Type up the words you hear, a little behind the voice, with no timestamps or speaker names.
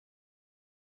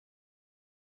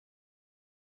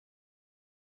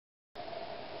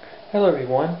Hello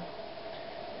everyone.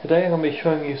 Today I'm going to be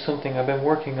showing you something I've been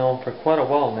working on for quite a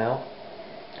while now,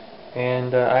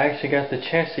 and I actually got the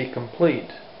chassis complete.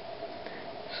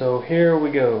 So here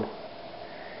we go.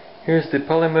 Here's the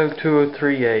Polymoog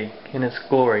 203A in its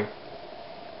glory.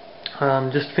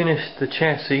 Just finished the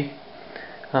chassis.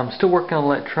 I'm still working on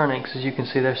electronics. As you can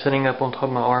see, they're setting up on top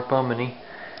of my ARP Omni.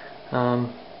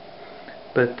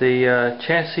 But the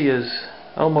chassis is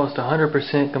almost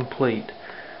 100% complete.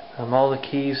 All the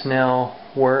keys now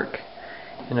work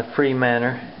in a free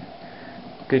manner.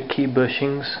 Good key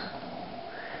bushings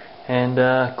and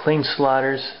clean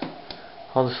sliders.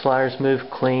 All the sliders move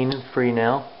clean and free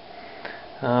now.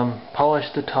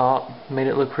 Polished the top, made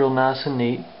it look real nice and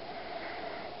neat.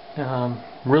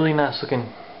 Really nice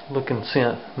looking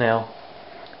synth now,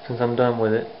 since I'm done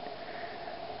with it.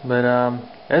 But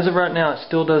as of right now, it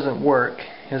still doesn't work.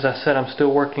 As I said, I'm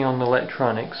still working on the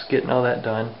electronics, getting all that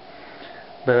done.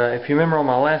 But if you remember on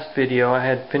my last video, I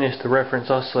had finished the reference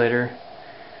oscillator,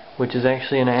 which is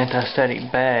actually in an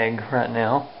anti-static bag right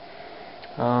now.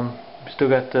 Still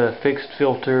got the fixed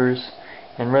filters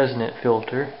and resonant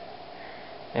filter.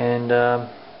 And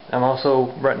I'm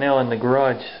also, right now in the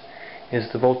garage,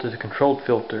 is the voltage controlled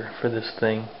filter for this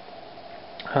thing.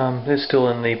 It's still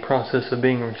in the process of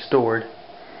being restored.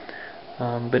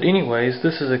 But anyways,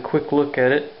 this is a quick look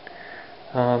at it.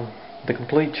 The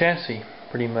complete chassis,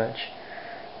 pretty much.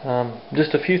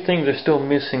 Just a few things are still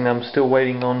missing. I'm still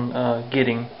waiting on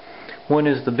getting. One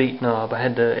is the beat knob. I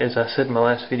had to, as I said in my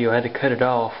last video, I had to cut it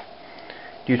off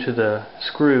due to the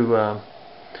screw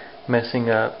messing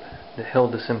up that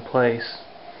held this in place.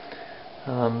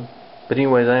 But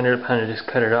anyways, I ended up having to just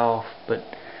cut it off. But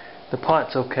the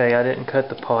pot's okay. I didn't cut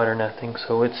the pot or nothing,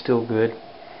 so it's still good.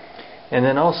 And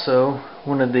then also,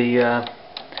 one of the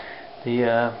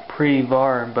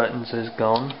pre-VAR buttons is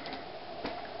gone.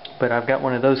 But I've got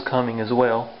one of those coming as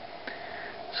well.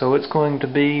 So it's going to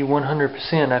be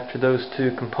 100% after those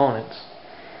two components.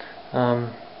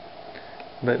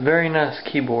 But very nice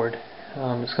keyboard.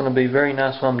 It's going to be very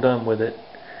nice when I'm done with it.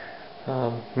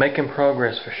 Making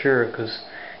progress for sure, because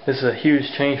this is a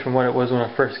huge change from what it was when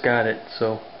I first got it.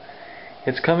 So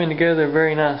it's coming together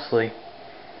very nicely.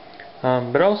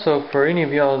 But also, for any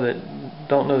of y'all that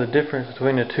don't know the difference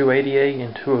between the 280A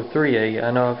and 203A,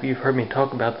 I know you've heard me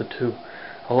talk about the two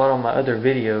a lot on my other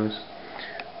videos.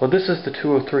 Well, this is the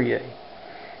 203A,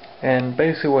 and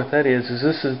basically what that is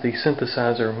this is the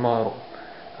synthesizer model,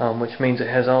 which means it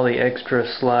has all the extra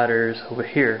sliders over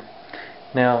here.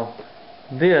 Now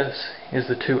this is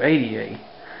the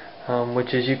 280A,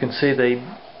 which, as you can see, they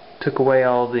took away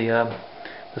all the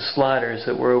sliders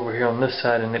that were over here on this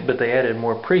side, but they added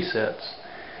more presets.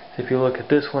 So if you look at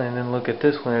this one and then look at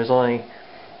this one, there's only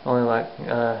like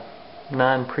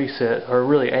 9 presets, or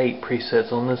really 8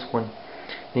 presets on this one.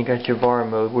 And you got your VAR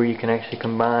mode, where you can actually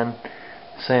combine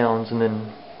sounds and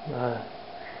then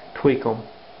tweak them.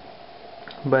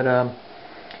 But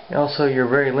also, you're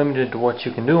very limited to what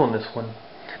you can do on this one.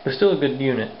 But still a good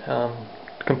unit.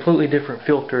 Completely different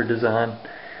filter design,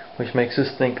 which makes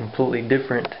this thing completely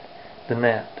different than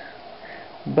that.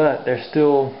 But they're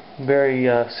still very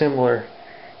similar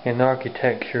in the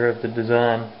architecture of the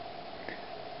design.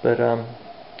 But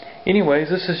anyways,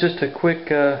 this is just a quick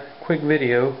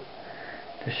video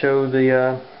to show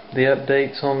the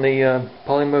updates on the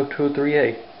Polymoog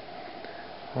 203A.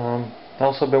 I've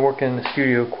also been working in the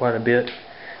studio quite a bit.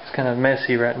 It's kind of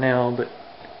messy right now, but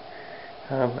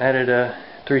added a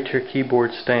 3-tier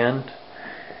keyboard stand,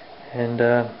 and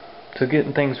so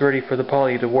getting things ready for the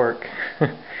Poly to work.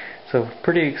 So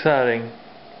pretty exciting.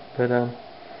 But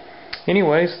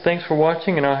anyways, thanks for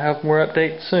watching, and I'll have more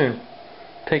updates soon.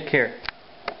 Take care.